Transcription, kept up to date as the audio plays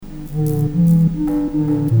Welcome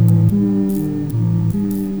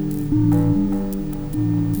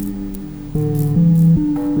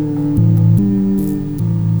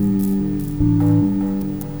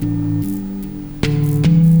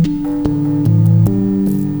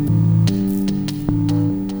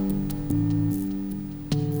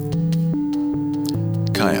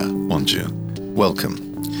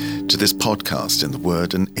to this podcast in the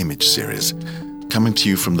Word and Image series, coming to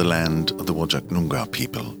you from the land of the Whadjuk Noongar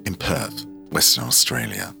people in Perth, Western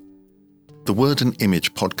Australia. The Word and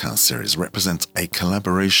Image podcast series represents a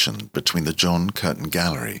collaboration between the John Curtin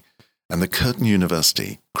Gallery and the Curtin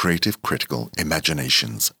University Creative Critical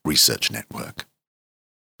Imaginations Research Network.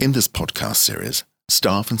 In this podcast series,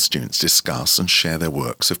 staff and students discuss and share their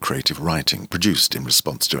works of creative writing produced in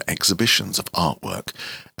response to exhibitions of artwork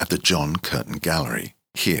at the John Curtin Gallery,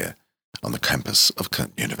 here on the campus of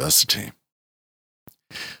Curtin University.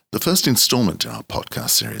 The first installment in our podcast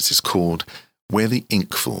series is called Where the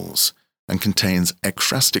Ink Falls and contains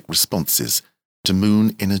ekphrastic responses to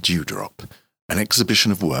Moon in a Dewdrop, an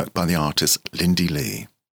exhibition of work by the artist Lindy Lee.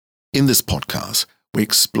 In this podcast, we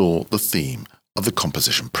explore the theme of the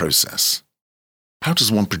composition process. How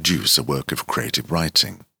does one produce a work of creative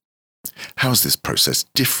writing? How is this process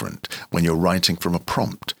different when you're writing from a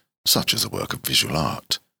prompt, such as a work of visual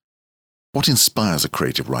art? What inspires a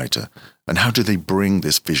creative writer, and how do they bring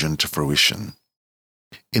this vision to fruition?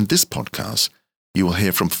 In this podcast, you will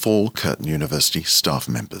hear from 4 Curtin University staff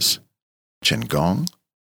members, Gong,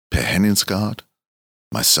 Henningsgaard,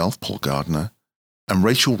 myself, Paul Gardner, and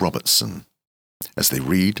Rachel Robertson, as they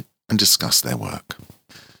read and discuss their work.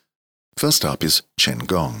 First up is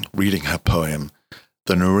Gong reading her poem,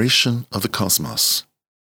 The Narration of the Cosmos.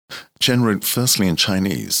 Qian wrote firstly in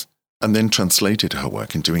Chinese and then translated her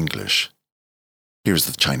work into English. Here is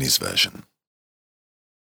the Chinese version.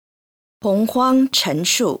 洪荒陈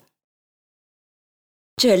述，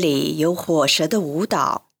这里有火蛇的舞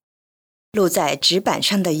蹈，露在纸板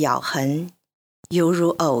上的咬痕，犹如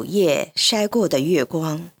藕叶筛过的月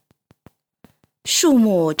光。树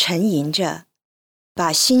木沉吟着，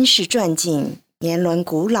把心事转进年轮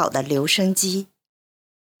古老的留声机，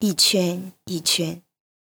一圈一圈。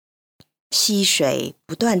溪水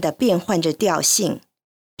不断地变换着调性，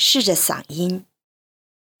试着嗓音，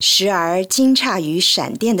时而惊诧于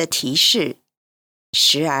闪电的提示，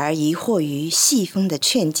时而疑惑于细风的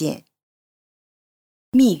劝谏。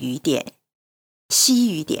密语点，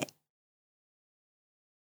细语点，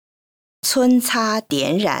皴擦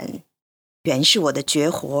点染，原是我的绝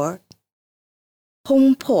活。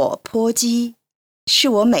轰破泼击，是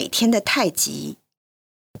我每天的太极。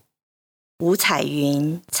五彩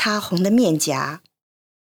云擦红的面颊，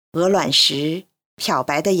鹅卵石漂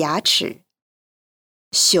白的牙齿，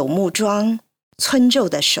朽木桩皴皱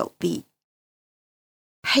的手臂。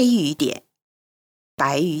黑雨点，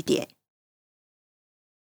白雨点。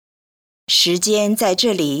时间在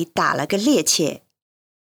这里打了个趔趄，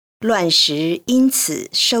乱石因此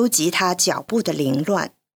收集它脚步的凌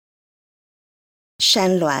乱。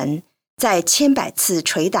山峦在千百次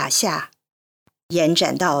捶打下，延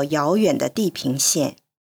展到遥远的地平线。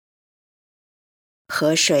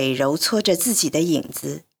河水揉搓着自己的影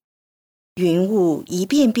子，云雾一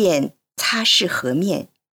遍遍擦拭河面，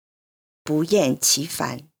不厌其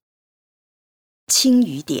烦。轻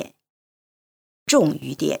雨点，重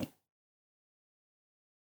雨点。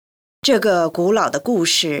这个古老的故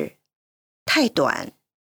事，太短，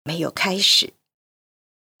没有开始；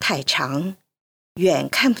太长，远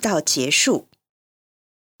看不到结束，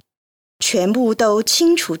全部都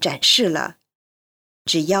清楚展示了，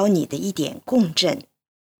只邀你的一点共振，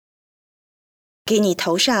给你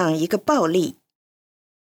头上一个暴力，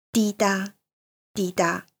滴答滴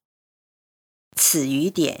答，此雨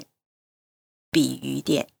点，彼雨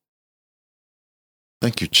点。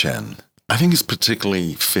 Thank you, Qian. I think it's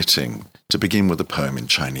particularly fitting to begin with a poem in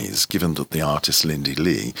Chinese, given that the artist Lindy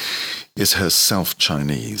Lee is herself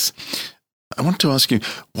Chinese. I want to ask you,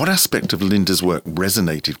 what aspect of Linda's work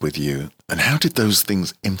resonated with you, and how did those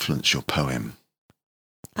things influence your poem?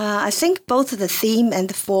 I think both the theme and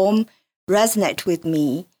the form resonate with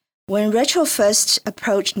me. When Rachel first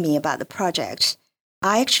approached me about the project,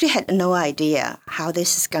 I actually had no idea how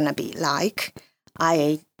this is going to be like.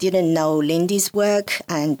 I didn't know Lindy's work,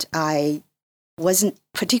 and I wasn't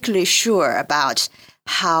particularly sure about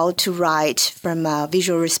how to write from a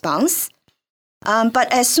visual response.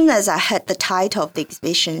 But as soon as I heard the title of the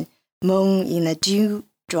exhibition, Moon in a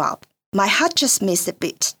Dewdrop, my heart just missed a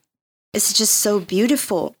beat. It's just so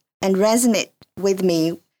beautiful and resonate with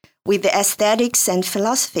me with the aesthetics and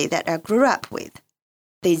philosophy that I grew up with.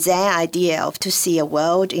 The Zen idea of to see a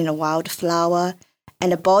world in a wildflower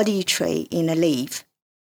and a body tree in a leaf.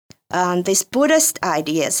 This Buddhist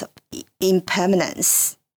ideas of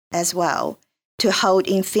impermanence as well, to hold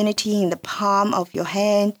infinity in the palm of your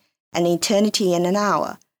hand and eternity in an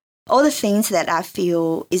hour. All the things that I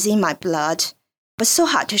feel is in my blood, but so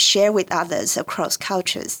hard to share with others across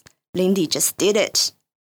cultures. Lindy just did it.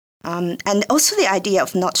 And also the idea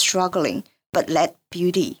of not struggling, but let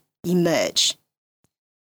beauty emerge.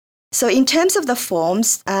 So in terms of the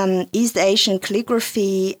forms, East Asian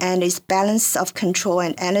calligraphy and its balance of control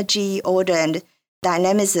and energy, order and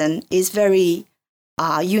dynamism is very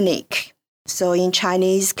unique. So in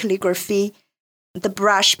Chinese calligraphy, the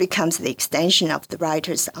brush becomes the extension of the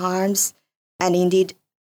writer's arms, and indeed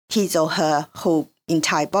his or her whole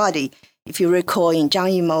entire body. If you recall in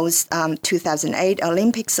Zhang Yimou's 2008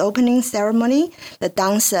 Olympics opening ceremony, the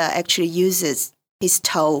dancer actually uses his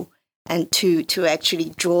toe and to actually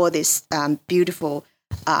draw this beautiful,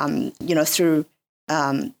 through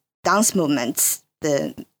dance movements,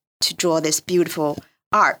 to draw this beautiful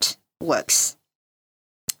artworks.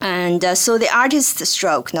 And so the artist's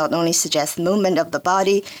stroke not only suggests the movement of the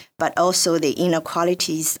body, but also the inner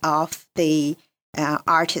qualities of the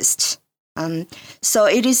artist. So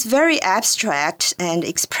it is very abstract and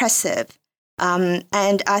expressive.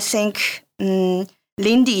 And I think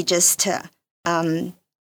Lindy just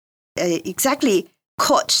exactly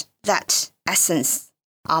caught that essence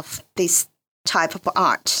of this type of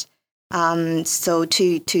art. Who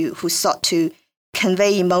sought to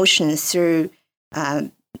convey emotion through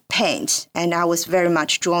paint, and I was very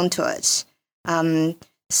much drawn to it. The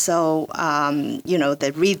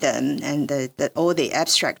rhythm and all the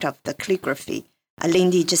abstract of the calligraphy,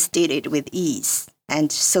 Lindy just did it with ease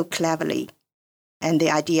and so cleverly, and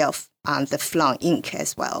the idea of the flowing ink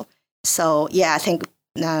as well. So I think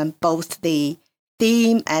both the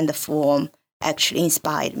theme and the form actually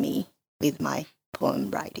inspired me with my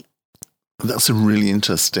poem writing. That's a really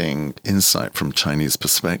interesting insight from Chinese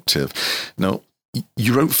perspective. Now,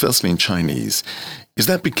 you wrote firstly in Chinese. Is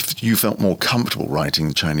that because you felt more comfortable writing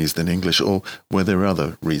in Chinese than English, or were there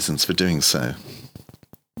other reasons for doing so?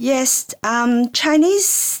 Yes,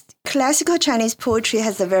 classical Chinese poetry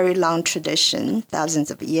has a very long tradition,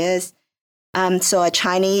 thousands of years. So a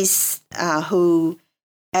Chinese who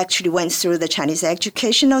actually went through the Chinese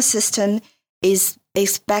educational system is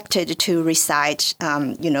expected to recite,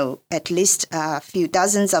 at least a few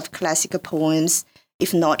dozens of classical poems,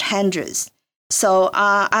 if not hundreds. So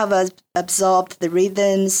I've absorbed the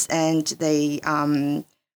rhythms and the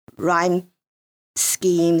rhyme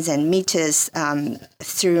schemes and meters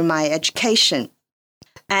through my education.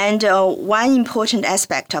 And one important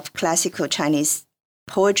aspect of classical Chinese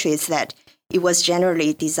poetry is that it was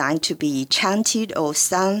generally designed to be chanted or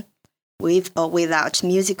sung with or without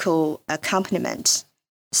musical accompaniment.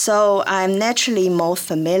 So I'm naturally more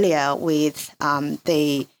familiar with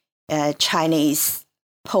the Chinese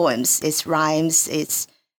poems, its rhymes, its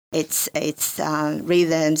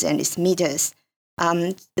rhythms, and its meters.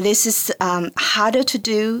 This is harder to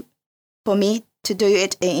do for me to do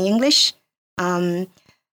it in English.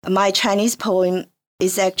 My Chinese poem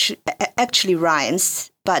is actually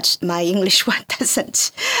rhymes, but my English one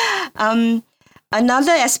doesn't.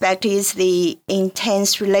 Another aspect is the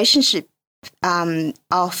intense relationship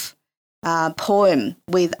of poem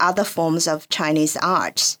with other forms of Chinese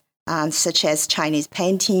art, such as Chinese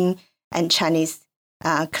painting and Chinese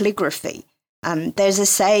calligraphy. There's a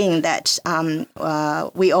saying that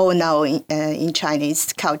we all know in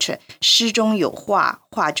Chinese culture, 诗中有画，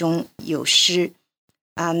画中有诗.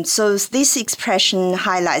 So this expression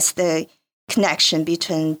highlights the connection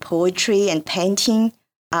between poetry and painting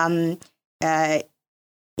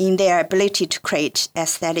in their ability to create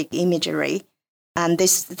aesthetic imagery. And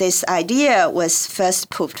this idea was first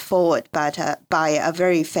put forward by a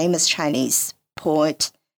very famous Chinese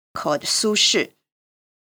poet called Su Shi.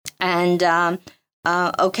 And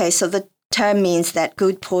so the term means that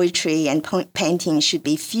good poetry and painting should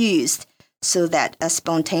be fused so that a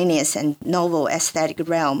spontaneous and novel aesthetic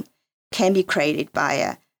realm can be created by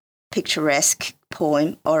a picturesque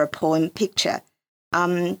poem or a poem picture.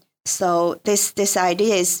 So this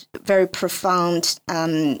idea is very profound,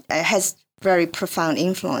 has very profound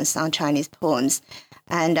influence on Chinese poems.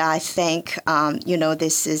 And I think,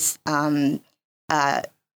 this is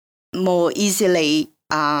more easily,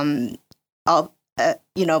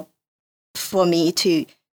 for me to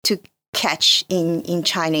catch in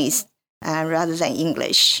Chinese rather than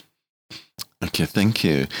English. Okay, thank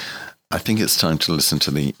you. I think it's time to listen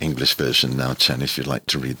to the English version now, Qian, if you'd like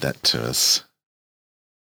to read that to us.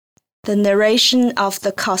 The narration of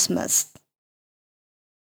the cosmos.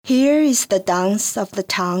 Here is the dance of the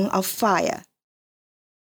tongue of fire.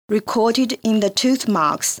 recorded in the tooth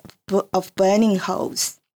marks of burning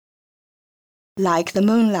holes. Like the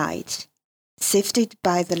moonlight, sifted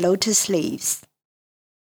by the lotus leaves.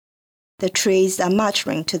 The trees are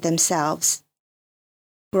muttering to themselves,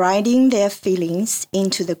 grinding their feelings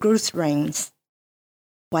into the growth rings,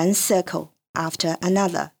 one circle after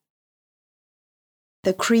another.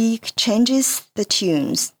 The creek changes the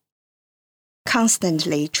tunes,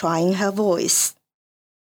 constantly trying her voice,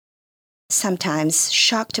 sometimes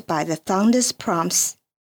shocked by the thunder's prompts,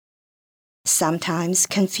 sometimes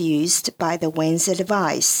confused by the wind's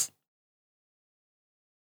advice.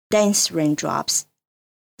 Dense raindrops,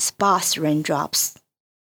 sparse raindrops.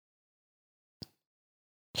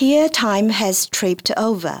 Here time has tripped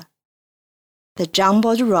over. The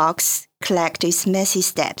jumbled rocks collect its messy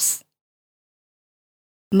steps.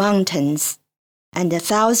 Mountains and the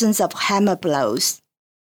thousands of hammer blows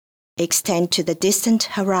extend to the distant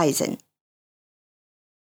horizon.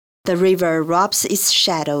 The river robs its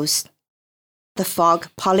shadows. The fog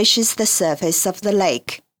polishes the surface of the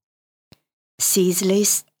lake,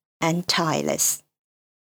 ceaseless and tireless.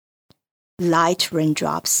 Light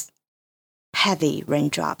raindrops, heavy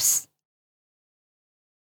raindrops.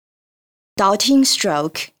 Dotting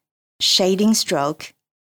stroke, shading stroke,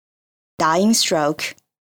 dying stroke,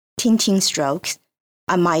 tinting strokes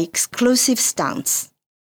are my exclusive stunts.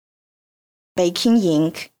 Baking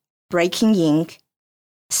ink, breaking ink,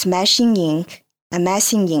 smashing ink,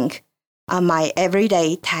 amassing ink are my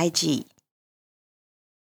everyday taiji.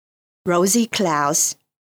 Rosy clouds,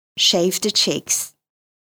 shaved cheeks,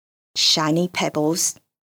 shiny pebbles,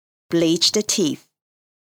 bleached teeth,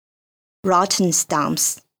 rotten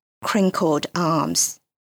stumps, crinkled arms.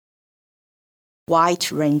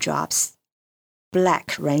 White raindrops,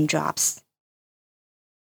 black raindrops.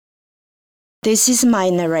 This is my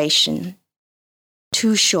narration,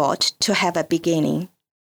 too short to have a beginning,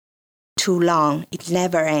 too long it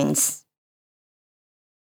never ends.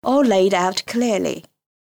 All laid out clearly.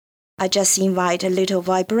 I just invite a little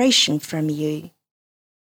vibration from you.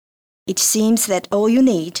 It seems that all you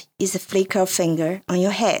need is a flick of finger on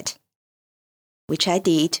your head, which I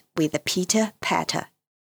did with a pitter-patter.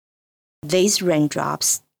 These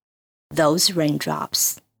raindrops, those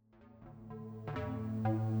raindrops.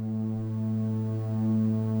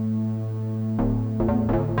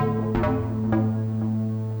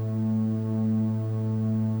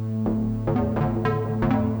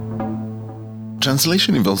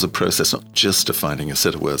 Translation involves a process not just of finding a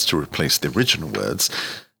set of words to replace the original words,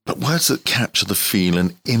 but words that capture the feel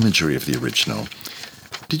and imagery of the original.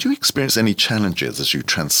 Did you experience any challenges as you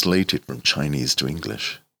translated from Chinese to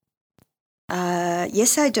English?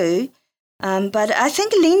 Yes, I do. But I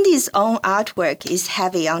think Lindy's own artwork is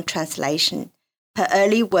heavy on translation. Her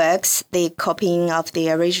early works, the copying of the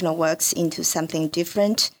original works into something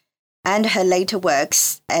different, and her later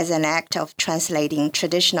works as an act of translating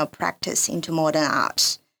traditional practice into modern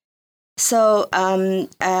art. So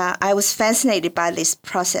I was fascinated by this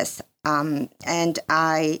process, and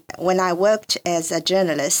when I worked as a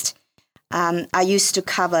journalist, I used to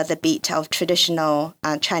cover the beat of traditional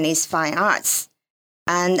Chinese fine arts,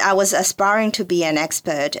 and I was aspiring to be an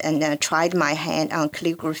expert and tried my hand on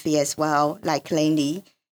calligraphy as well, like Lindy,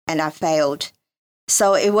 and I failed.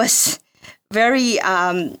 So it was very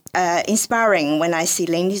inspiring when I see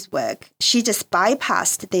Lindy's work. She just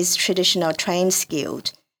bypassed these traditional trained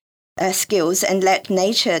skills and let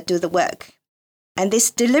nature do the work. And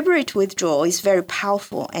this deliberate withdrawal is very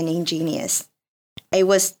powerful and ingenious. It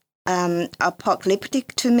was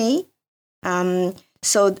apocalyptic to me.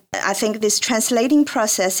 So I think this translating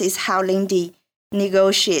process is how Lindy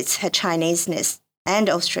negotiates her Chineseness and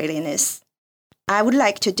Australianness. I would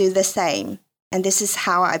like to do the same. And this is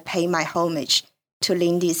how I pay my homage to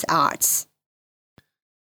Lindy's arts.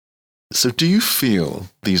 So do you feel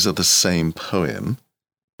these are the same poem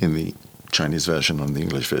in the Chinese version and the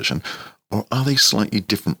English version, or are they slightly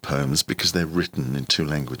different poems because they're written in two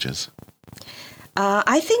languages?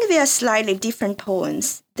 I think they are slightly different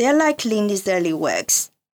poems. They're like Lindy's early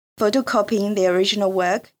works. Photocopying the original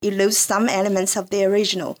work, you lose some elements of the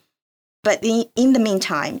original, but in the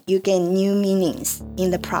meantime, you gain new meanings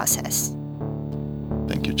in the process.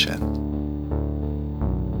 Thank you, Qian.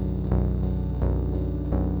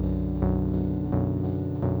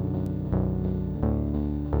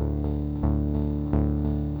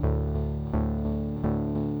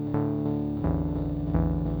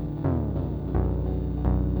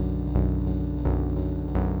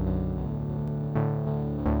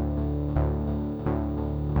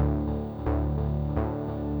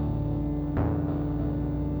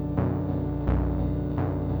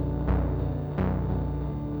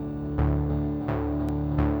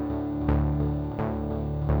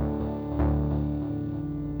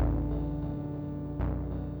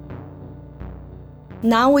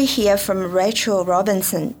 Now we hear from Rachel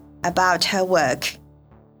Robertson about her work,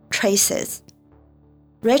 Traces.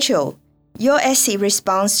 Rachel, your essay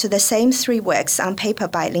responds to the same 3 works on paper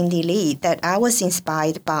by Lindy Lee that I was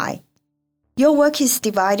inspired by. Your work is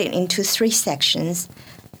divided into 3 sections,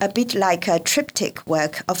 a bit like a triptych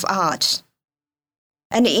work of art.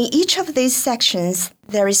 And in each of these sections,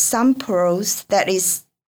 there is some prose that is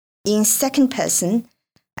in second person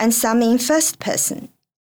and some in first person.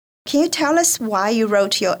 Can you tell us why you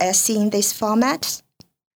wrote your essay in this format?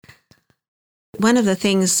 One of the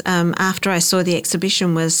things after I saw the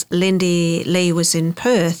exhibition was Lindy Lee was in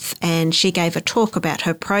Perth and she gave a talk about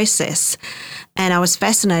her process. And I was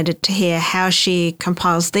fascinated to hear how she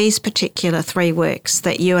compiles these particular 3 works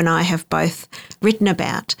that you and I have both written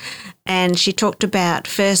about. And she talked about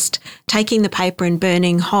first taking the paper and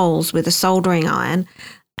burning holes with a soldering iron,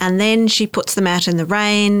 and then she puts them out in the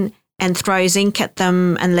rain and throws ink at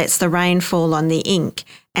them and lets the rain fall on the ink.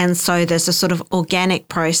 And so there's a sort of organic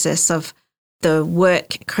process of the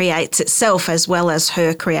work creates itself as well as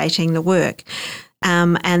her creating the work.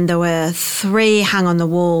 And there were 3 hung on the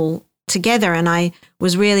wall together, and I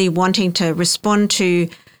was really wanting to respond to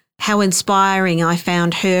how inspiring I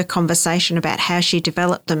found her conversation about how she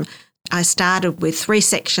developed them. I started with 3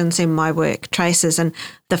 sections in my work, Traces, and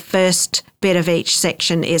the first bit of each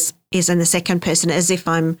section is in the second person as if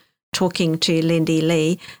I'm talking to Lindy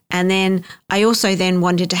Lee. And then I also then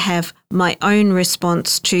wanted to have my own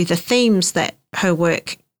response to the themes that her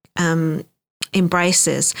work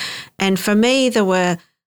embraces. And for me, there were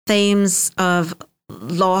themes of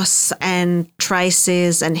loss and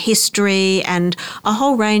traces and history and a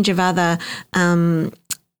whole range of other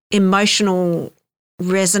emotional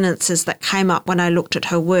resonances that came up when I looked at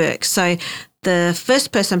her work. So the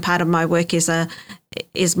first person part of my work is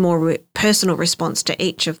more personal response to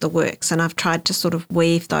each of the works, and I've tried to sort of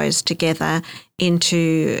weave those together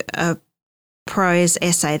into a prose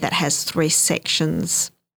essay that has 3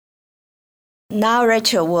 sections. Now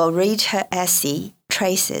Rachel will read her essay,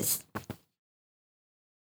 Traces.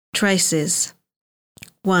 Traces.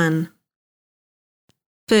 1.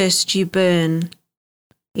 First you burn.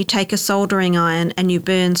 You take a soldering iron and you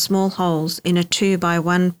burn small holes in a 2 by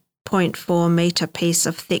 1.4 metre piece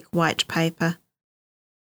of thick white paper.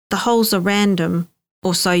 The holes are random,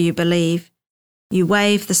 or so you believe. You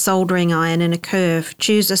wave the soldering iron in a curve,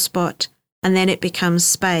 choose a spot, and then it becomes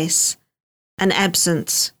space, an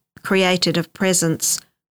absence created of presence,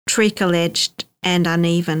 treacle-edged and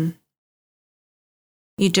uneven.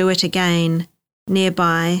 You do it again,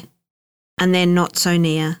 nearby, and then not so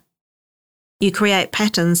near. You create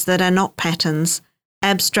patterns that are not patterns,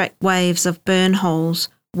 abstract waves of burn holes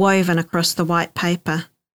woven across the white paper.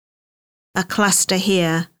 A cluster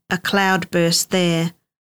here, a cloudburst there.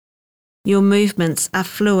 Your movements are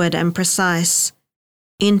fluid and precise.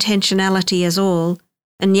 Intentionality is all,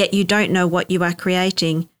 and yet you don't know what you are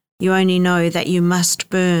creating. You only know that you must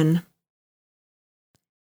burn.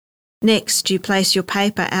 Next, you place your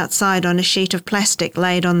paper outside on a sheet of plastic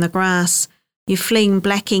laid on the grass. You fling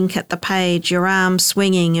black ink at the page, your arm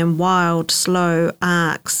swinging in wild, slow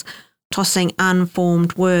arcs, tossing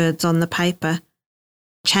unformed words on the paper.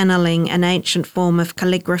 Channeling an ancient form of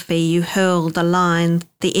calligraphy, you hurl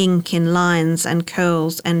the ink in lines and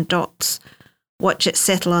curls and dots. Watch it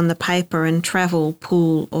settle on the paper and travel,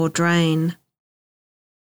 pool or drain.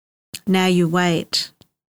 Now you wait.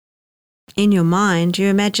 In your mind, you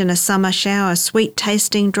imagine a summer shower,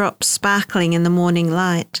 sweet-tasting drops sparkling in the morning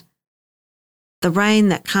light. The rain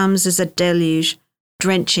that comes is a deluge,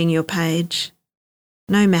 drenching your page.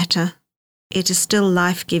 No matter, it is still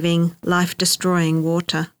life-giving, life-destroying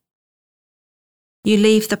water. You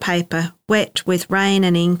leave the paper, wet with rain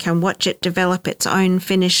and ink, and watch it develop its own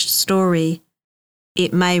finished story.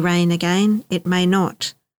 It may rain again, it may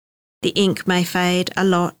not. The ink may fade a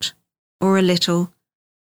lot or a little.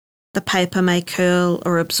 The paper may curl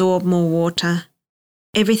or absorb more water.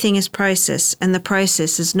 Everything is process, and the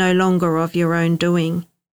process is no longer of your own doing.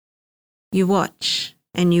 You watch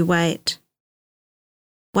and you wait.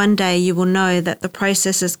 One day you will know that the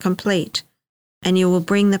process is complete, and you will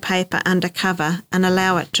bring the paper under cover and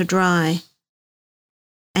allow it to dry.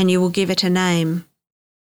 And you will give it a name.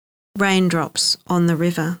 Raindrops on the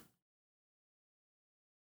river.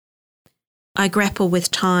 I grapple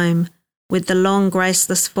with time, with the long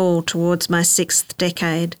graceless fall towards my 6th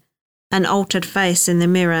decade, an altered face in the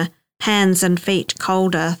mirror, hands and feet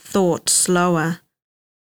colder, thought slower.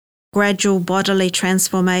 Gradual bodily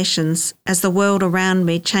transformations as the world around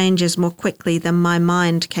me changes more quickly than my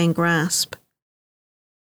mind can grasp.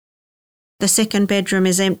 The 2nd bedroom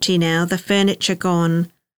is empty now, the furniture gone,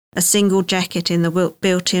 a single jacket in the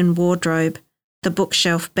built-in wardrobe, the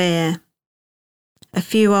bookshelf bare. A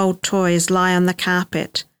few old toys lie on the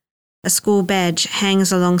carpet. A school badge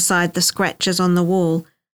hangs alongside the scratches on the wall.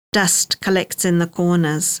 Dust collects in the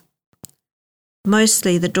corners.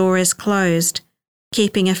 Mostly the door is closed,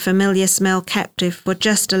 keeping a familiar smell captive for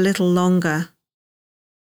just a little longer.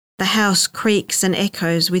 The house creaks and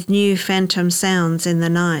echoes with new phantom sounds in the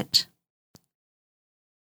night.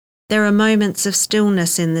 There are moments of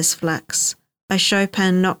stillness in this flux, a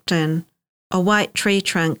Chopin nocturne, a white tree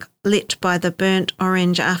trunk lit by the burnt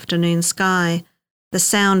orange afternoon sky, the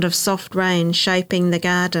sound of soft rain shaping the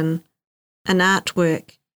garden, an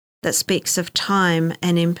artwork that speaks of time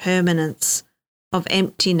and impermanence, of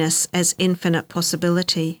emptiness as infinite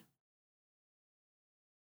possibility.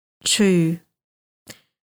 2.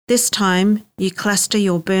 This time you cluster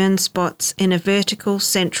your burn spots in a vertical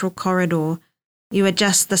central corridor. You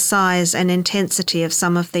adjust the size and intensity of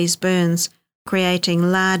some of these burns,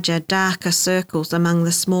 creating larger, darker circles among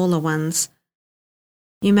the smaller ones.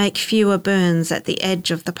 You make fewer burns at the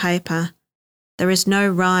edge of the paper. There is no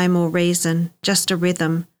rhyme or reason, just a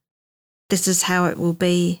rhythm. This is how it will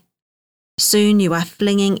be. Soon you are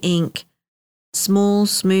flinging ink, small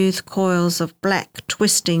smooth coils of black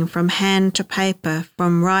twisting from hand to paper,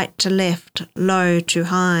 from right to left, low to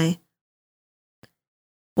high.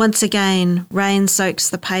 Once again, rain soaks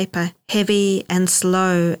the paper, heavy and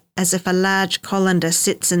slow, as if a large colander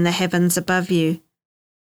sits in the heavens above you.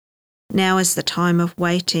 Now is the time of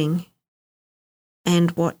waiting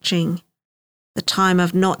and watching, the time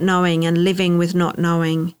of not knowing and living with not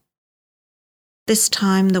knowing. This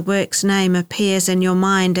time the work's name appears in your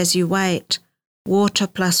mind as you wait, Water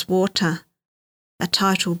plus Water, a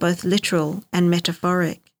title both literal and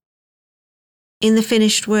metaphoric. In the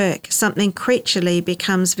finished work, something creaturely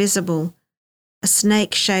becomes visible, a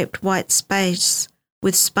snake-shaped white space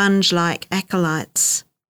with sponge-like acolytes.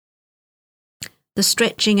 The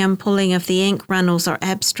stretching and pulling of the ink runnels are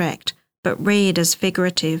abstract, but read as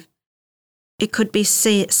figurative. It could be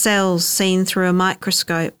cells seen through a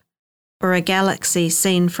microscope, or a galaxy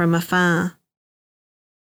seen from afar.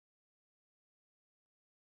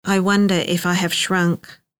 I wonder if I have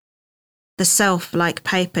shrunk. The self, like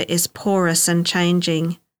paper, is porous and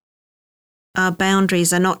changing. Our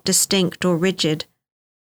boundaries are not distinct or rigid.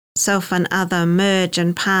 Self and other merge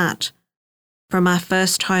and part, from our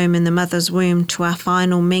first home in the mother's womb to our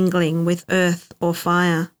final mingling with earth or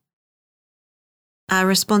fire. Our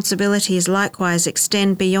responsibilities likewise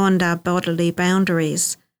extend beyond our bodily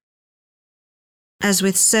boundaries. As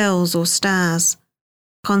with cells or stars,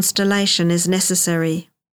 constellation is necessary.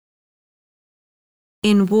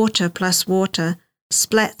 In Water plus Water,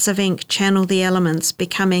 splats of ink channel the elements,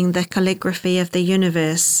 becoming the calligraphy of the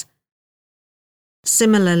universe.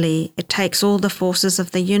 Similarly, it takes all the forces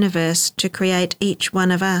of the universe to create each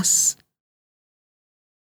one of us.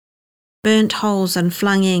 Burnt holes and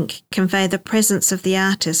flung ink convey the presence of the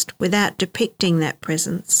artist without depicting that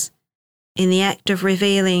presence. In the act of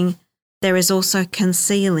revealing, there is also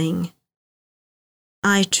concealing.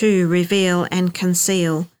 I too reveal and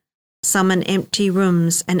conceal, summon empty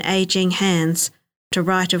rooms and aging hands to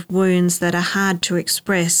write of wounds that are hard to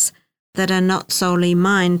express, that are not solely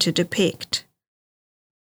mine to depict.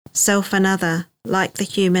 Self and other, like the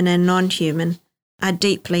human and non-human, are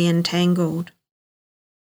deeply entangled.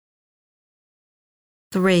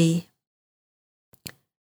 3.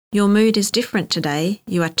 Your mood is different today.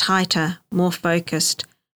 You are tighter, more focused.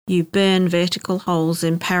 You burn vertical holes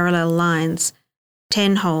in parallel lines,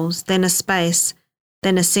 10 holes, then a space,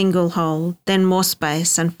 then a single hole, then more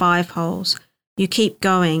space and 5 holes. You keep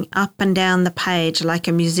going up and down the page like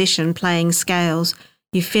a musician playing scales.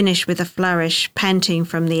 You finish with a flourish, panting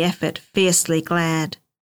from the effort, fiercely glad.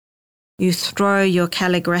 You throw your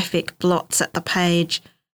calligraphic blots at the page.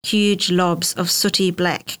 Huge lobs of sooty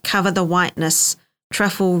black cover the whiteness,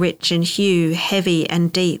 truffle-rich in hue, heavy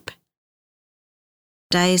and deep.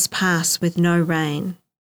 Days pass with no rain.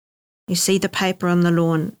 You see the paper on the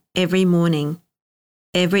lawn every morning.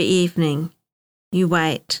 Every evening, you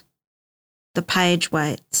wait. The page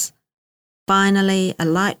waits. Finally, a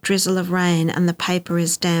light drizzle of rain and the paper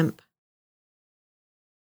is damp.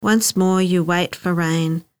 Once more you wait for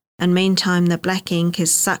rain, and meantime the black ink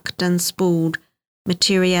is sucked and spooled,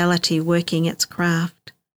 materiality working its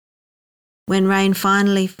craft. When rain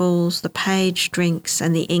finally falls, the page drinks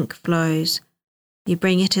and the ink flows. You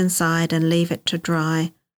bring it inside and leave it to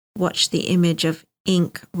dry. Watch the image of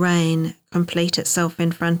ink, rain, complete itself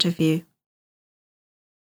in front of you.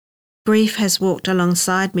 Grief has walked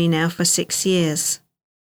alongside me now for 6 years.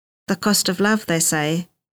 The cost of love, they say.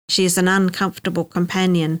 She is an uncomfortable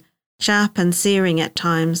companion, sharp and searing at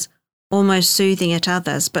times, almost soothing at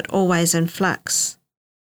others, but always in flux.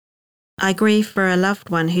 I grieve for a loved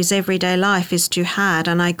one whose everyday life is too hard,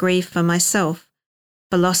 and I grieve for myself,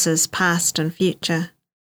 for losses past and future.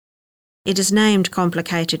 It is named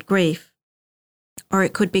complicated grief, or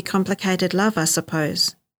it could be complicated love, I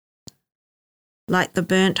suppose. Like the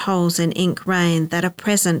burnt holes in ink rain that are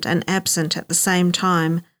present and absent at the same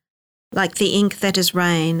time, like the ink that is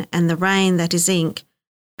rain and the rain that is ink,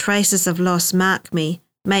 traces of loss mark me,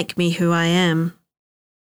 make me who I am.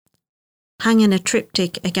 Hung in a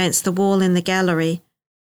triptych against the wall in the gallery,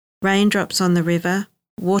 raindrops on the river,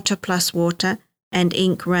 water plus water, and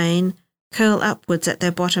ink rain curl upwards at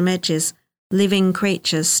their bottom edges, living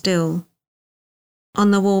creatures still.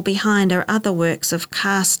 On the wall behind are other works of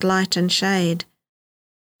cast light and shade.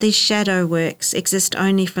 These shadow works exist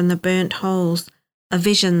only from the burnt holes, a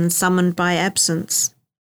vision summoned by absence.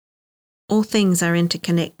 All things are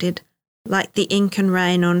interconnected. Like the ink and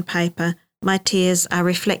rain on paper, my tears are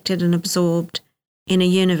reflected and absorbed in a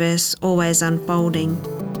universe always unfolding.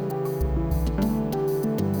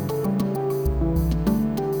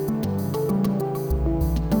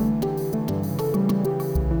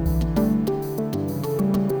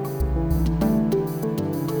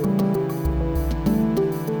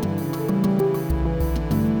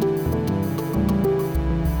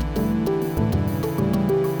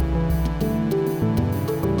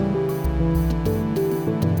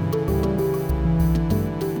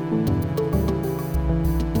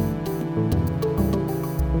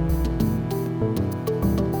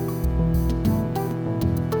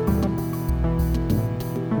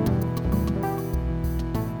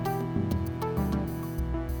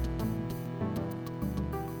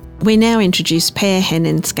 We now introduce Per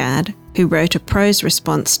Henningsgaard, who wrote a prose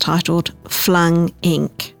response titled Flung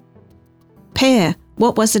Ink. Per,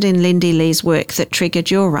 what was it in Lindy Lee's work that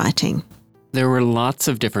triggered your writing? There were lots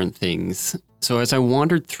of different things. So as I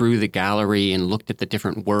wandered through the gallery and looked at the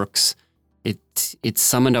different works, it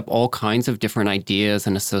summoned up all kinds of different ideas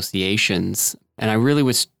and associations. And I really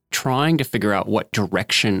was trying to figure out what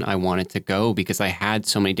direction I wanted to go because I had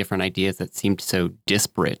so many different ideas that seemed so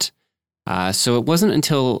disparate. So it wasn't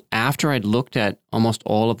until after I'd looked at almost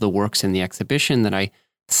all of the works in the exhibition that I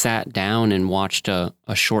sat down and watched a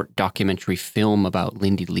short documentary film about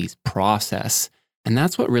Lindy Lee's process. And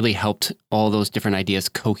that's what really helped all those different ideas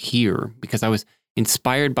cohere, because I was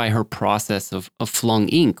inspired by her process of flung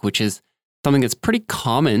ink, which is something that's pretty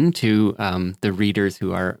common to the readers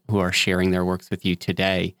who are sharing their works with you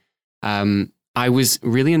today. I was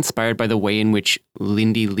really inspired by the way in which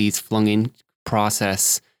Lindy Lee's flung ink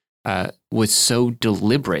process was so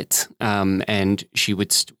deliberate, and she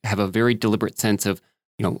would have a very deliberate sense of,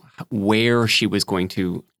 where she was going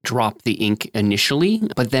to drop the ink initially.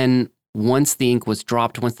 But then once the ink was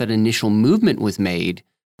dropped, once that initial movement was made,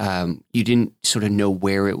 you didn't sort of know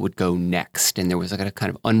where it would go next. And there was like a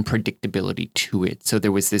kind of unpredictability to it. So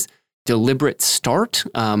there was this deliberate start,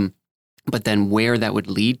 but then where that would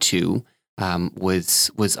lead to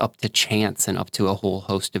was up to chance and up to a whole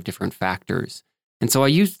host of different factors. And so I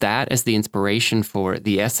used that as the inspiration for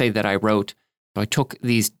the essay that I wrote. So I took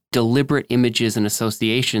these deliberate images and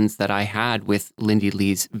associations that I had with Lindy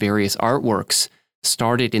Lee's various artworks,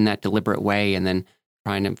 started in that deliberate way, and then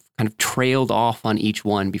kind of trailed off on each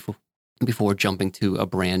one before jumping to a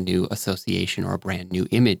brand new association or a brand new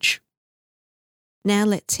image. Now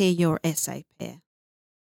let's hear your essay, Per.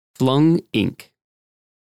 Flung ink.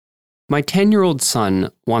 My 10-year-old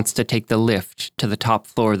son wants to take the lift to the top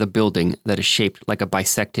floor of the building that is shaped like a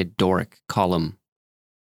bisected Doric column.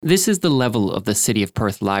 This is the level of the City of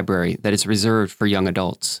Perth Library that is reserved for young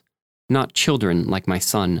adults, not children like my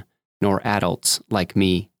son, nor adults like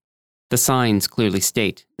me. The signs clearly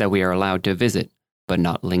state that we are allowed to visit, but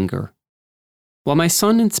not linger. While my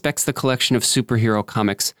son inspects the collection of superhero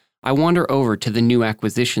comics, I wander over to the new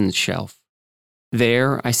acquisitions shelf.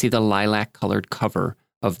 There, I see the lilac-colored cover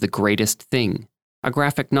of The Greatest Thing, a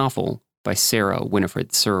graphic novel by Sarah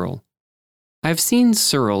Winifred Searle. I have seen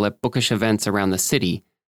Searle at bookish events around the city,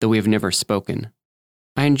 though we have never spoken.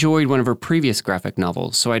 I enjoyed one of her previous graphic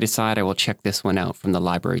novels, so I decide I will check this one out from the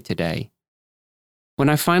library today. When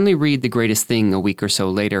I finally read The Greatest Thing a week or so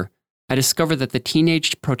later, I discover that the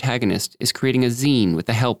teenaged protagonist is creating a zine with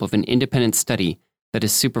the help of an independent study that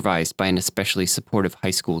is supervised by an especially supportive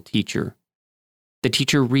high school teacher. The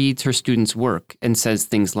teacher reads her students' work and says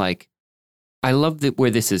things like, "I love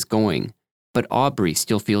where this is going, but Aubrey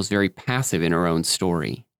still feels very passive in her own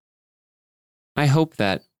story." I hope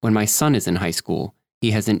that, when my son is in high school,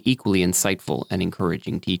 he has an equally insightful and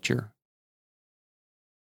encouraging teacher.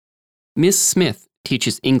 Miss Smith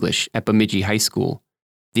teaches English at Bemidji High School,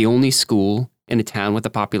 the only school in a town with a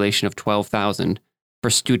population of 12,000 for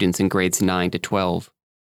students in grades 9 to 12.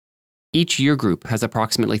 Each year group has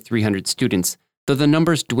approximately 300 students, though the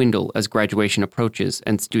numbers dwindle as graduation approaches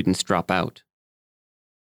and students drop out.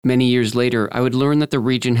 Many years later, I would learn that the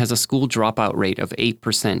region has a school dropout rate of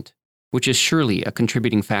 8%, which is surely a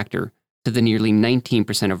contributing factor to the nearly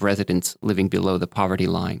 19% of residents living below the poverty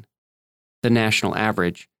line. The national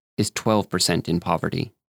average is 12% in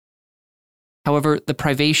poverty. However, the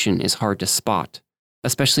privation is hard to spot,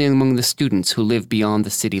 especially among the students who live beyond the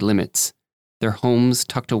city limits, their homes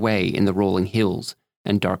tucked away in the rolling hills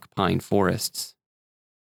and dark pine forests.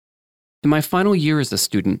 In my final year as a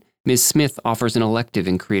student, Ms. Smith offers an elective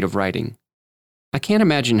in creative writing. I can't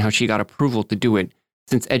imagine how she got approval to do it,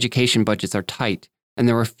 since education budgets are tight and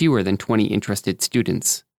there are fewer than 20 interested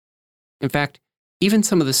students. In fact, even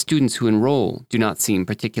some of the students who enroll do not seem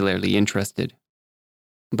particularly interested.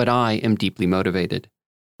 But I am deeply motivated.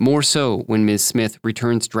 More so when Ms. Smith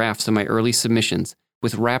returns drafts of my early submissions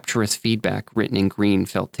with rapturous feedback written in green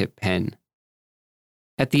felt-tip pen.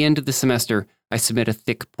 At the end of the semester, I submit a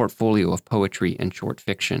thick portfolio of poetry and short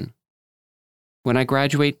fiction. When I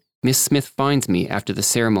graduate, Miss Smith finds me after the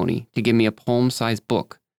ceremony to give me a palm-sized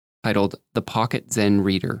book titled The Pocket Zen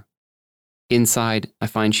Reader. Inside, I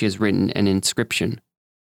find she has written an inscription: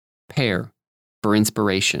 Pair, for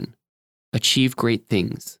inspiration, achieve great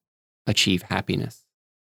things, achieve happiness.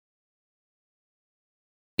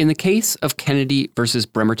 In the case of Kennedy versus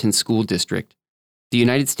Bremerton School District, the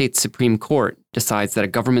United States Supreme Court decides that a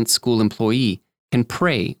government school employee can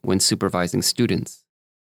pray when supervising students.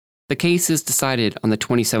 The case is decided on the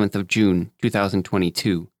 27th of June,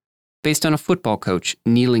 2022, based on a football coach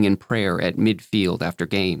kneeling in prayer at midfield after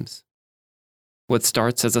games. What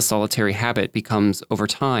starts as a solitary habit becomes, over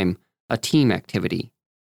time, a team activity.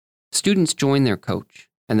 Students join their coach,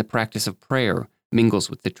 and the practice of prayer mingles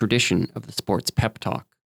with the tradition of the sport's pep talk.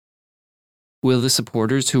 Will the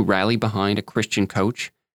supporters who rally behind a Christian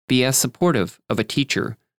coach be as supportive of a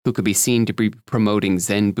teacher who could be seen to be promoting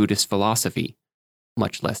Zen Buddhist philosophy,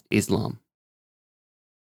 much less Islam?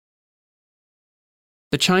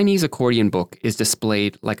 The Chinese accordion book is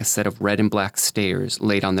displayed like a set of red and black stairs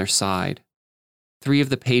laid on their side. 3 of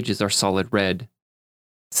the pages are solid red.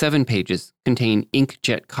 7 pages contain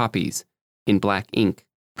inkjet copies in black ink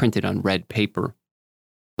printed on red paper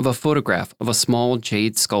of a photograph of a small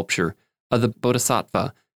jade sculpture of the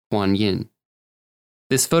Bodhisattva Kuan Yin.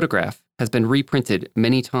 This photograph has been reprinted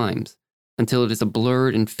many times until it is a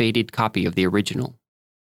blurred and faded copy of the original.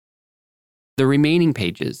 The remaining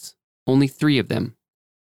pages, only 3 of them,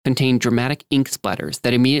 contain dramatic ink splatters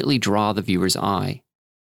that immediately draw the viewer's eye.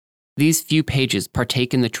 These few pages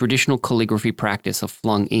partake in the traditional calligraphy practice of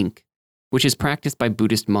flung ink, which is practiced by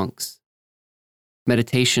Buddhist monks.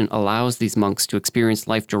 Meditation allows these monks to experience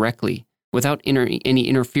life directly without any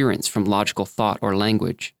interference from logical thought or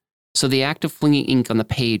language, so the act of flinging ink on the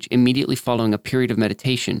page immediately following a period of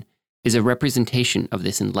meditation is a representation of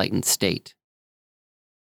this enlightened state.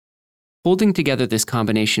 Holding together this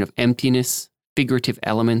combination of emptiness, figurative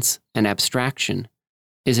elements, and abstraction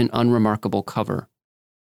is an unremarkable cover.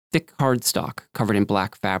 Thick cardstock covered in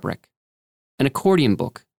black fabric. An accordion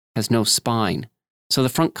book has no spine, so the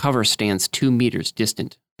front cover stands 2 meters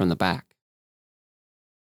distant from the back.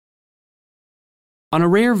 On a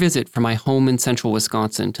rare visit from my home in central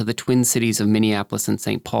Wisconsin to the twin cities of Minneapolis and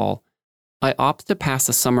St. Paul, I opt to pass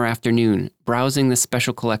a summer afternoon browsing the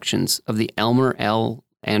special collections of the Elmer L.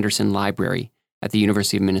 Anderson Library at the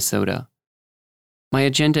University of Minnesota. My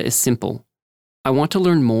agenda is simple. I want to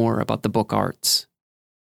learn more about the book arts.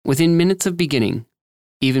 Within minutes of beginning,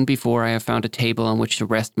 even before I have found a table on which to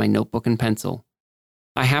rest my notebook and pencil,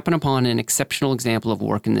 I happen upon an exceptional example of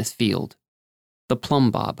work in this field, The Plumb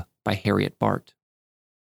Bob by Harriet Bart.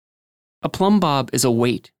 A plumb bob is a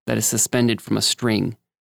weight that is suspended from a string,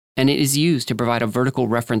 and it is used to provide a vertical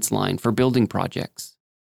reference line for building projects.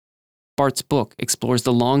 Bart's book explores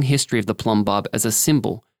the long history of the plumb bob as a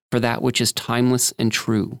symbol for that which is timeless and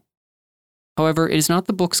true. However, it is not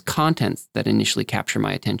the book's contents that initially capture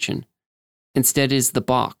my attention. Instead, it is the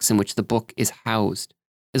box in which the book is housed,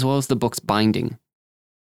 as well as the book's binding.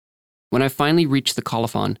 When I finally reach the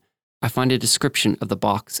colophon, I find a description of the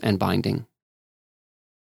box and binding.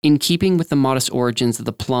 In keeping with the modest origins of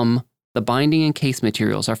the plum, the binding and case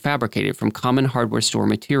materials are fabricated from common hardware store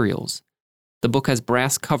materials. The book has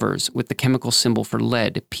brass covers with the chemical symbol for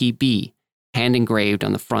lead, PB, hand engraved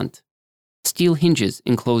on the front. Steel hinges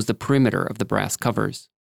enclose the perimeter of the brass covers.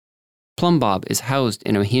 Plumb bob is housed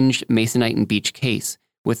in a hinged masonite and beech case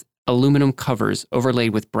with aluminum covers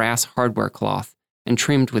overlaid with brass hardware cloth and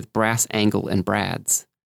trimmed with brass angle and brads.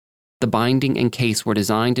 The binding and case were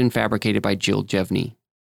designed and fabricated by Jill Jevney.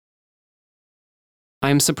 I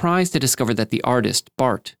am surprised to discover that the artist,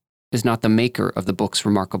 Bart, is not the maker of the book's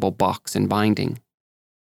remarkable box and binding.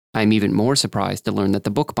 I am even more surprised to learn that the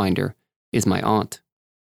bookbinder is my aunt.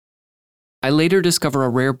 I later discover a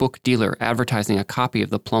rare book dealer advertising a copy of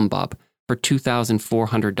the Plum Bob for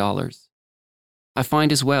 $2,400. I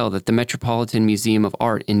find as well that the Metropolitan Museum of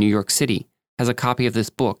Art in New York City has a copy of this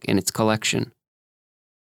book in its collection.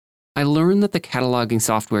 I learn that the cataloging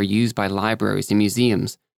software used by libraries and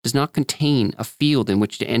museums does not contain a field in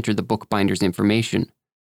which to enter the bookbinder's information,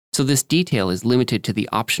 so this detail is limited to the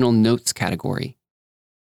optional notes category.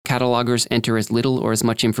 Catalogers enter as little or as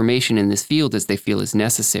much information in this field as they feel is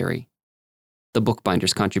necessary. The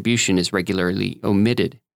bookbinder's contribution is regularly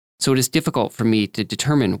omitted, so it is difficult for me to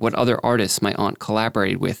determine what other artists my aunt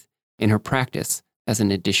collaborated with in her practice as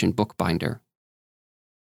an edition bookbinder.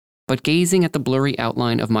 But gazing at the blurry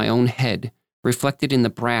outline of my own head reflected in the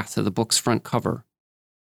brass of the book's front cover,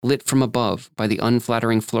 lit from above by the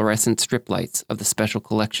unflattering fluorescent strip lights of the Special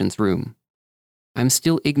Collections room, I am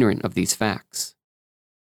still ignorant of these facts.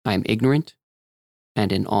 I am ignorant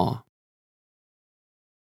and in awe.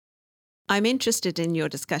 I'm interested in your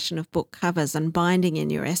discussion of book covers and binding in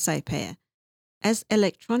your essay pair. As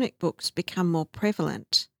electronic books become more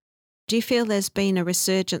prevalent, do you feel there's been a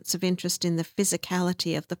resurgence of interest in the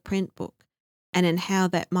physicality of the print book and in how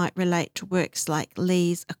that might relate to works like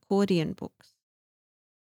Lee's accordion books?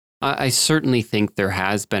 I certainly think there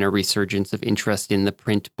has been a resurgence of interest in the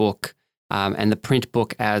print book and the print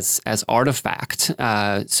book as artifact.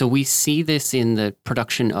 So we see this in the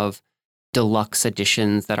production of deluxe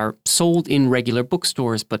editions that are sold in regular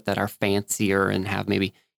bookstores, but that are fancier and have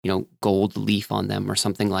maybe, gold leaf on them or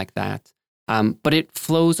something like that. But it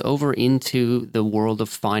flows over into the world of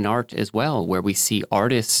fine art as well, where we see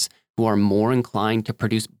artists who are more inclined to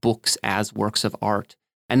produce books as works of art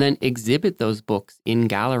and then exhibit those books in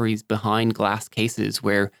galleries behind glass cases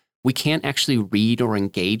where we can't actually read or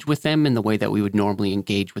engage with them in the way that we would normally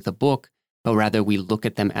engage with a book, but rather we look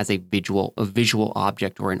at them as a visual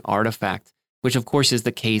object or an artifact, which of course is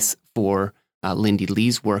the case for Lindy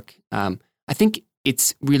Lee's work. I think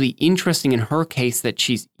it's really interesting in her case that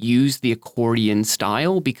she's used the accordion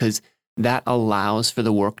style because that allows for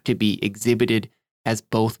the work to be exhibited as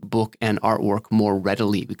both book and artwork more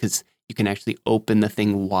readily, because you can actually open the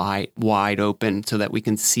thing wide open so that we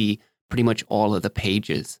can see pretty much all of the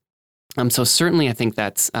pages. So certainly I think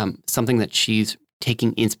that's something that she's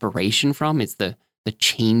taking inspiration from, is the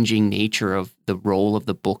changing nature of the role of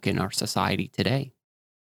the book in our society today.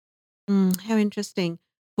 How interesting.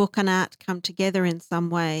 Book and art come together in some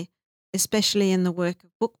way, especially in the work of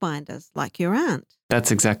bookbinders like your aunt. That's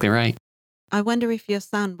exactly right. I wonder if your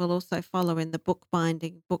son will also follow in the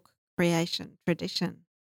bookbinding, book creation tradition.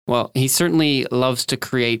 Well, he certainly loves to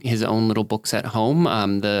create his own little books at home.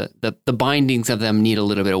 The bindings of them need a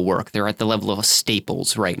little bit of work. They're at the level of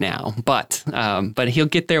staples right now, but he'll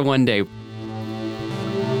get there one day.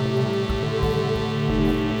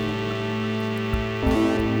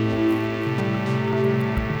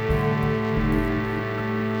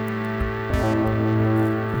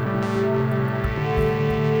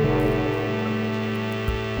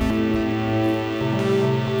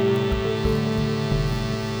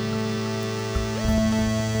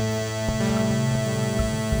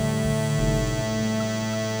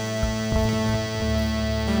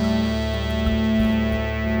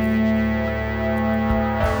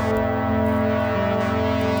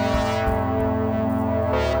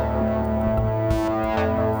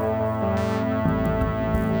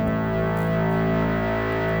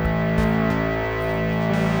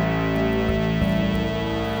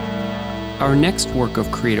 Our next work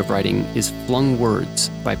of creative writing is Flung Words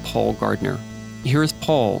by Paul Gardner. Here is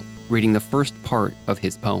Paul reading the first part of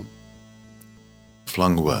his poem.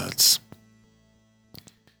 Flung Words.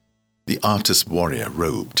 The artist warrior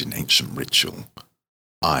robed in ancient ritual,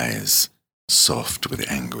 eyes soft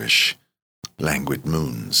with anguish, languid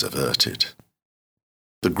moons averted.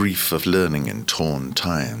 The grief of learning in torn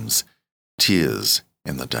times, tears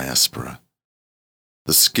in the diaspora.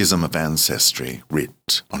 The schism of ancestry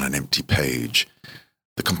writ on an empty page,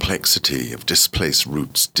 the complexity of displaced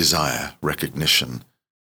roots, desire, recognition,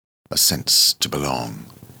 a sense to belong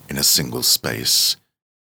in a single space,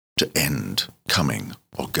 to end, coming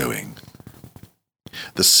or going.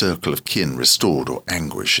 The circle of kin restored or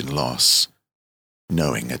anguish in loss,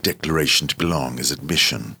 knowing a declaration to belong is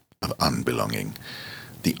admission of unbelonging,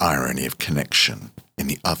 the irony of connection in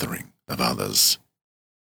the othering of others.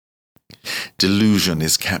 Delusion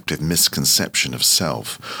is captive misconception of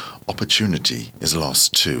self. Opportunity is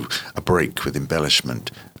lost too, a break with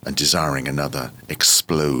embellishment, and desiring another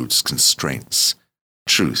explodes constraints.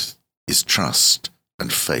 Truth is trust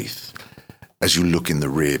and faith as you look in the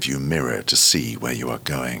rearview mirror to see where you are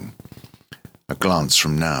going. A glance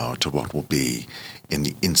from now to what will be in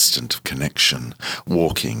the instant of connection,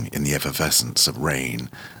 walking in the effervescence of rain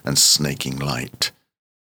and snaking light,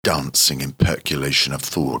 dancing in percolation of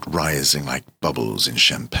thought, rising like bubbles in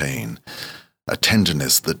champagne, a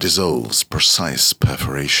tenderness that dissolves precise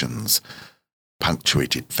perforations,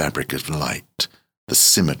 punctuated fabric of light, the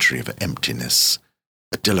symmetry of emptiness,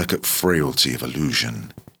 a delicate frailty of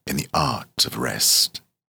illusion in the art of rest.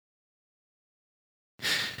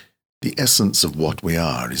 The essence of what we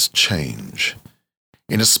are is change.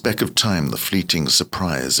 In a speck of time, the fleeting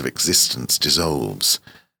surprise of existence dissolves.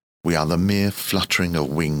 We are the mere fluttering of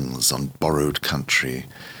wings on borrowed country,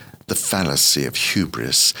 the fallacy of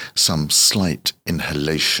hubris, some slight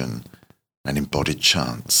inhalation, an embodied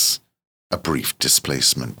chance, a brief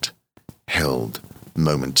displacement, held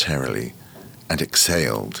momentarily and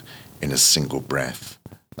exhaled in a single breath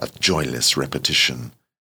of joyless repetition.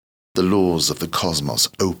 The laws of the cosmos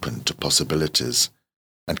open to possibilities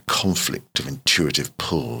and conflict of intuitive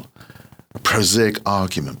pull, a prosaic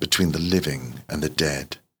argument between the living and the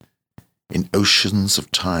dead. In oceans of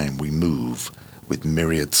time we move with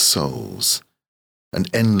myriad souls, an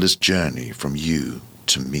endless journey from you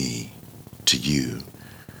to me to you.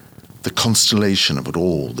 The constellation of it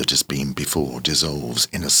all that has been before dissolves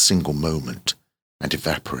in a single moment and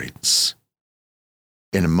evaporates.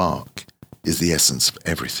 In a mark is the essence of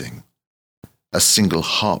everything, a single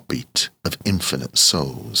heartbeat of infinite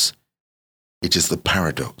souls. It is the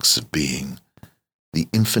paradox of being, the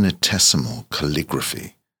infinitesimal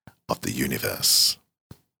calligraphy of the universe.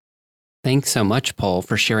 Thanks so much, Paul,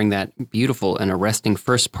 for sharing that beautiful and arresting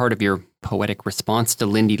first part of your poetic response to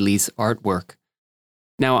Lindy Lee's artwork.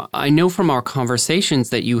 Now, I know from our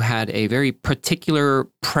conversations that you had a very particular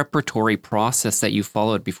preparatory process that you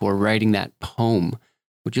followed before writing that poem.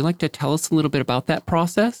 Would you like to tell us a little bit about that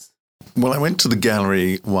process? Well, I went to the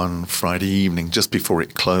gallery one Friday evening just before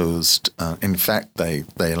it closed. In fact, they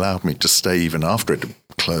allowed me to stay even after it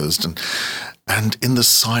closed. And in the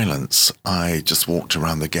silence, I just walked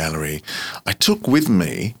around the gallery. I took with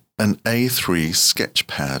me an A3 sketch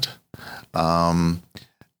pad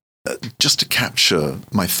just to capture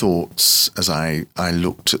my thoughts as I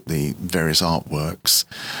looked at the various artworks.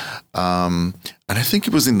 And I think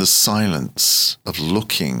it was in the silence of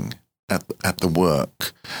looking at the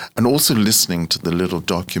work and also listening to the little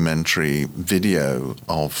documentary video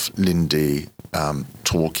of Lindy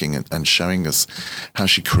talking and showing us how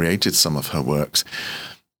she created some of her works,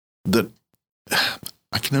 that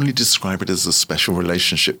I can only describe it as a special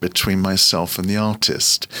relationship between myself and the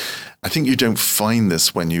artist. I think you don't find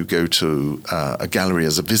this when you go to a gallery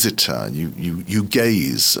as a visitor. You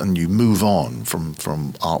gaze and you move on from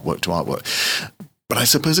artwork to artwork. But I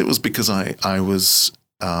suppose it was because I was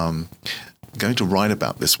going to write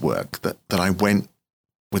about this work that I went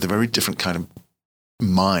with a very different kind of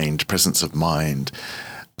mind, presence of mind.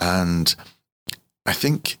 And I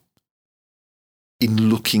think in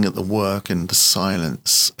looking at the work and the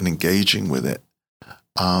silence and engaging with it,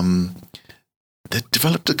 there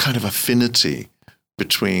developed a kind of affinity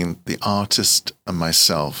between the artist and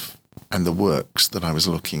myself and the works that I was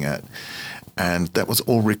looking at. And that was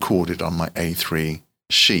all recorded on my A3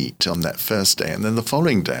 sheet on that first day. And then the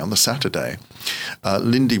following day, on the Saturday,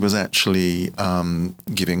 Lindy was actually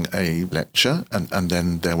giving a lecture, and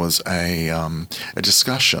then there was a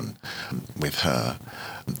discussion with her.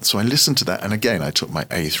 So I listened to that, and again, I took my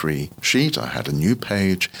A3 sheet, I had a new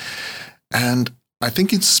page, and I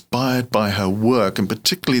think inspired by her work, and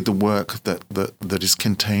particularly the work that is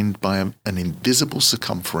contained by an invisible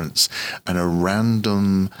circumference and a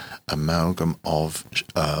random amalgam of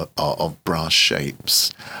brass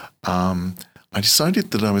shapes, I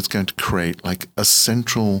decided that I was going to create like a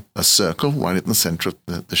circle right in the center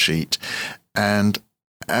of the sheet. And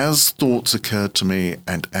as thoughts occurred to me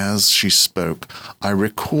and as she spoke, I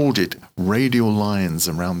recorded radial lines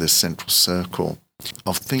around this central circle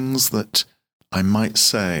of things that I might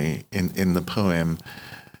say in the poem.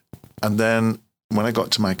 And then when I got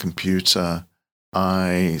to my computer,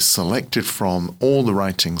 I selected from all the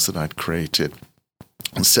writings that I'd created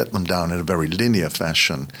and set them down in a very linear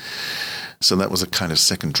fashion. So that was a kind of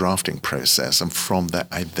second drafting process. And from that,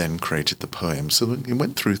 I then created the poem. So it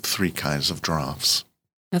went through 3 kinds of drafts.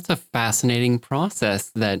 That's a fascinating process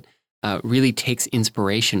that really takes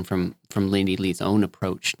inspiration from Lindy Lee's own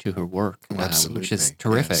approach to her work, which is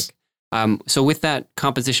terrific. Yes. So with that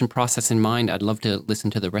composition process in mind, I'd love to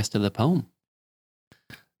listen to the rest of the poem.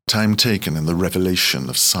 Time taken in the revelation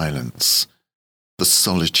of silence, the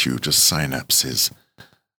solitude of synapses,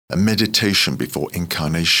 a meditation before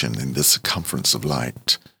incarnation in the circumference of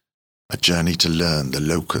light, a journey to learn the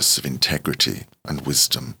locus of integrity and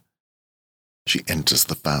wisdom. She enters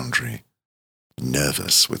the foundry,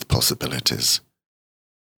 nervous with possibilities.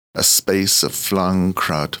 A space of flung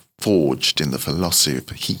crud forged in the philosophy of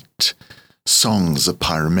heat. Songs of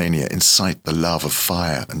pyromania incite the love of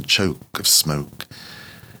fire and choke of smoke.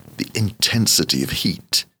 The intensity of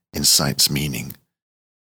heat incites meaning.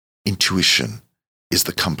 Intuition is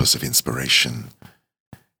the compass of inspiration,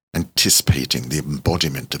 anticipating the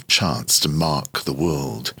embodiment of chance to mark the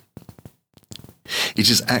world. It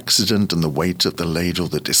is accident and the weight of the ladle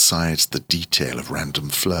that decides the detail of random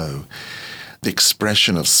flow, the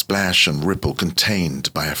expression of splash and ripple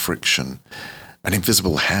contained by a friction, an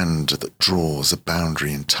invisible hand that draws a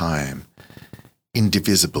boundary in time,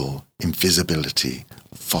 indivisible invisibility,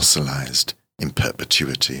 fossilized in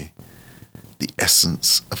perpetuity, the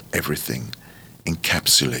essence of everything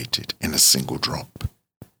encapsulated in a single drop.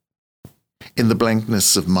 In the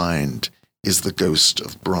blankness of mind is the ghost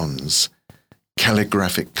of bronze,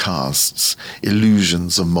 calligraphic casts,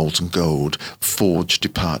 illusions of molten gold, forged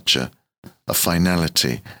departure, a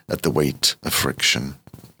finality at the weight of friction.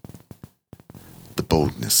 The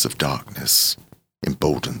boldness of darkness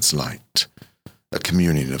emboldens light, a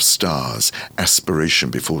communion of stars, aspiration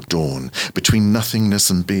before dawn, between nothingness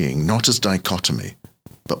and being, not as dichotomy,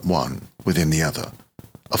 but one within the other,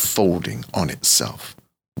 a folding on itself,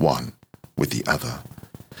 one with the other.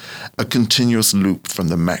 A continuous loop from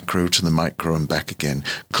the macro to the micro and back again,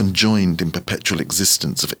 conjoined in perpetual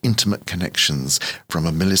existence of intimate connections from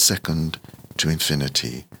a millisecond to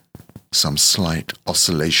infinity. Some slight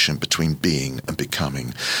oscillation between being and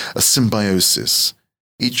becoming, a symbiosis,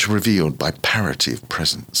 each revealed by parity of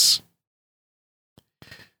presence.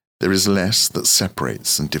 There is less that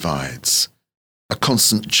separates and divides, a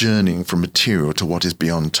constant journeying from material to what is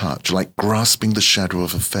beyond touch, like grasping the shadow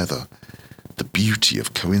of a feather, the beauty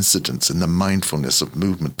of coincidence and the mindfulness of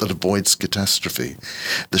movement that avoids catastrophe,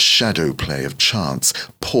 the shadow play of chance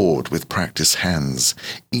poured with practiced hands,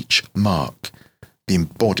 each mark, the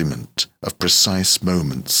embodiment of precise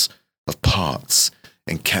moments, of parts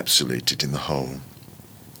encapsulated in the whole.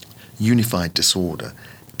 Unified disorder,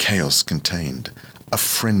 chaos contained, a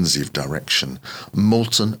frenzy of direction,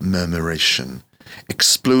 molten murmuration,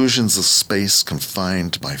 explosions of space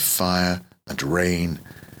confined by fire and rain,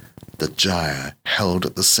 the gyre held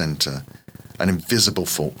at the center, an invisible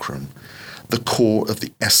fulcrum, the core of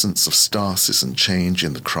the essence of stasis and change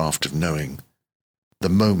in the craft of knowing, the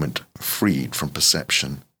moment freed from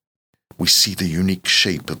perception. We see the unique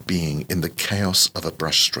shape of being in the chaos of a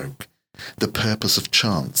brushstroke. The purpose of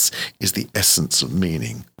chance is the essence of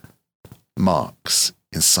meaning. Marks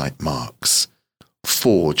incite marks,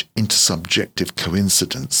 forge intersubjective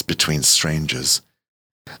coincidence between strangers.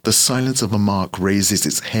 The silence of a mark raises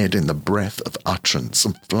its head in the breath of utterance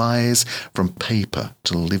and flies from paper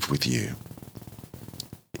to live with you.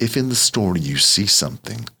 If in the story you see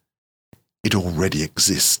something, it already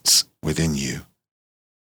exists within you.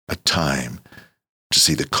 A time to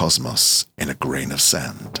see the cosmos in a grain of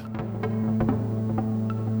sand.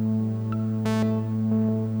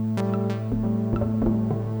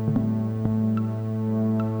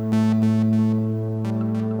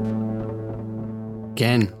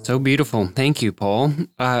 Again, so beautiful. Thank you, Paul.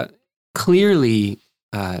 Clearly,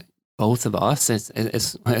 both of us,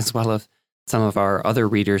 as well as some of our other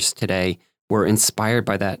readers today, were inspired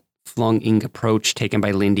by that flung ink approach taken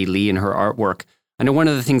by Lindy Lee in her artwork. I know one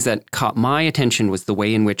of the things that caught my attention was the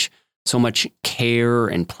way in which so much care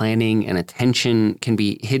and planning and attention can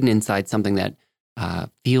be hidden inside something that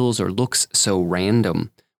feels or looks so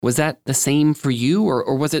random. Was that the same for you,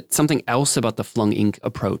 or was it something else about the flung ink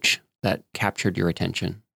approach that captured your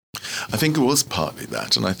attention? I think it was partly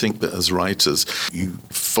that, and I think that as writers, you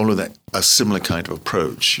follow a similar kind of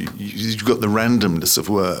approach. You've got the randomness of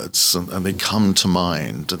words, and they come to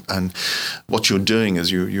mind, and what you're doing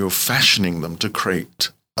is you're fashioning them to create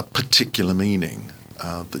a particular meaning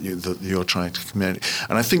that you're trying to communicate.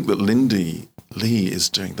 And I think that Lindy Lee is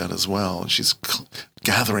doing that as well. She's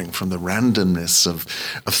gathering from the randomness of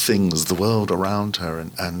things, the world around her,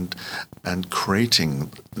 and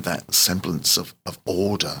creating that semblance of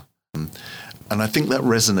order. And I think that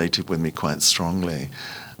resonated with me quite strongly.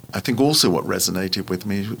 I think also what resonated with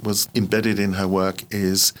me was embedded in her work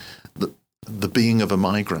is the being of a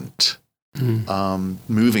migrant,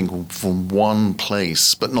 moving from one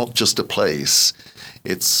place, but not just a place.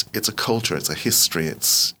 It's a culture, it's a history,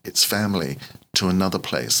 it's family, to another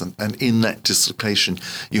place. And in that dislocation,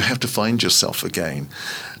 you have to find yourself again.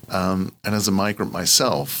 And as a migrant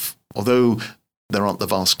myself, although there aren't the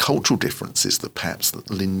vast cultural differences that perhaps that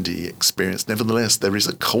Lindy experienced. Nevertheless, there is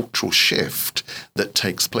a cultural shift that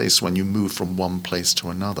takes place when you move from one place to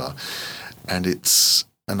another. And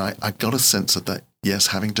I got a sense of that, yes,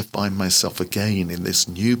 having to find myself again in this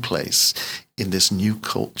new place, in this new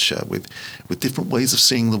culture with different ways of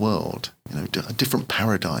seeing the world, a different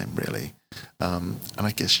paradigm, really. And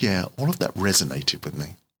I guess, all of that resonated with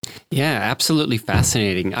me. Yeah, absolutely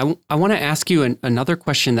fascinating. I want to ask you another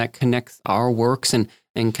question that connects our works and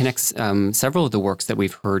connects several of the works that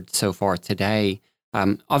we've heard so far today.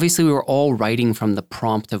 Obviously, we were all writing from the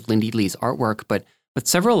prompt of Lindy Lee's artwork, but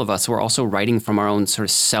several of us were also writing from our own sort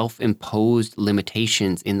of self-imposed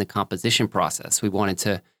limitations in the composition process. We wanted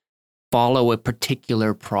to follow a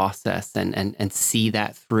particular process and see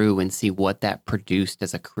that through and see what that produced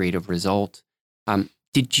as a creative result.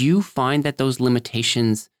 Did you find that those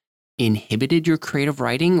limitations inhibited your creative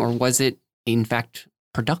writing, or was it, in fact,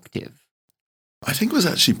 productive? I think it was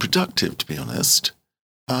actually productive, to be honest.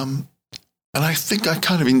 And I think I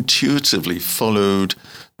kind of intuitively followed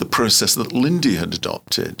the process that Lindy had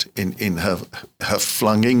adopted in her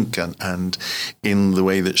flung ink and in the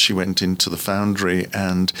way that she went into the foundry.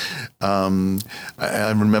 And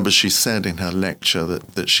I remember she said in her lecture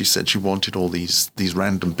that she said she wanted all these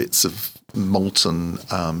random bits of molten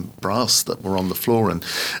brass that were on the floor,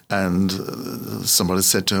 and somebody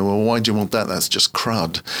said to her, well, why do you want that? That's just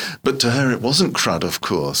crud. But to her, it wasn't crud, of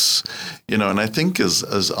course. And I think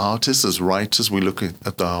as artists, as writers, we look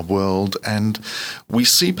at our world and we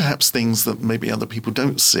see perhaps things that maybe other people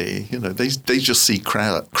don't see. They just see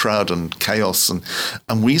crud and chaos,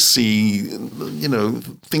 and we see,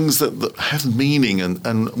 things that have meaning,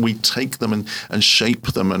 and we take them and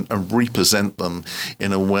shape them and represent them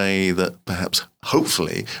in a way that perhaps,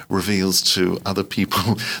 hopefully, reveals to other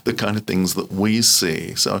people the kind of things that we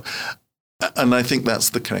see. So, and I think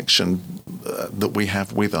that's the connection that we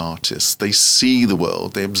have with artists. They see the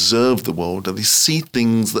world, they observe the world, and they see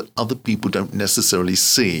things that other people don't necessarily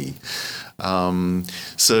see. I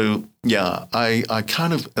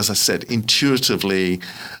kind of, as I said, intuitively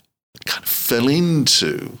kind of fell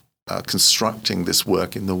into constructing this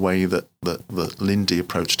work in the way that Lindy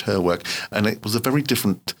approached her work. And it was a very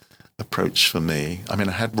different approach for me. I mean,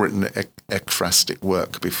 I had written ekphrastic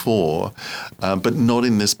work before, but not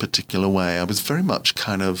in this particular way. I was very much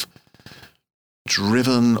kind of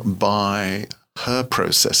driven by her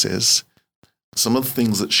processes, some of the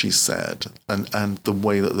things that she said, and the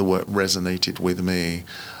way that the work resonated with me.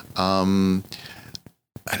 And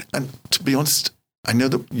to be honest, I know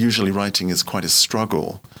that usually writing is quite a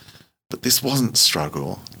struggle, but this wasn't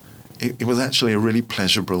struggle. It was actually a really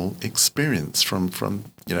pleasurable experience from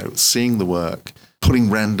seeing the work, putting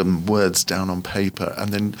random words down on paper,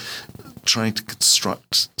 and then trying to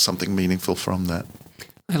construct something meaningful from that.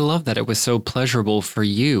 I love that it was so pleasurable for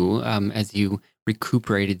you as you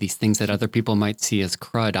recuperated these things that other people might see as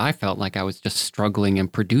crud. I felt like I was just struggling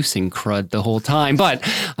and producing crud the whole time, but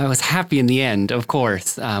I was happy in the end, of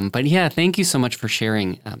course. But yeah, thank you so much for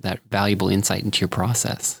sharing that valuable insight into your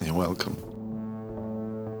process. You're welcome.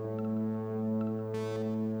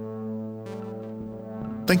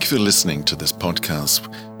 Thank you for listening to this podcast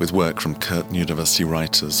with work from Curtin University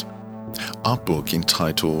writers. Our book,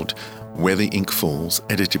 entitled Where the Ink Falls,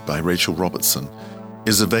 edited by Rachel Robertson,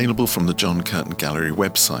 is available from the John Curtin Gallery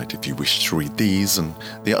website if you wish to read these and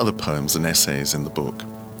the other poems and essays in the book.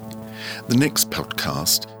 The next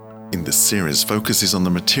podcast in this series focuses on the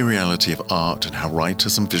materiality of art and how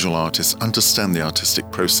writers and visual artists understand the artistic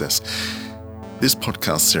process. This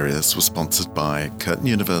podcast series was sponsored by Curtin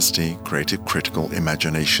University Creative Critical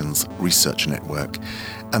Imaginations Research Network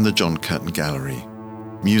and the John Curtin Gallery.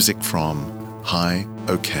 Music from Hi,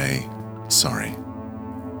 OK, Sorry.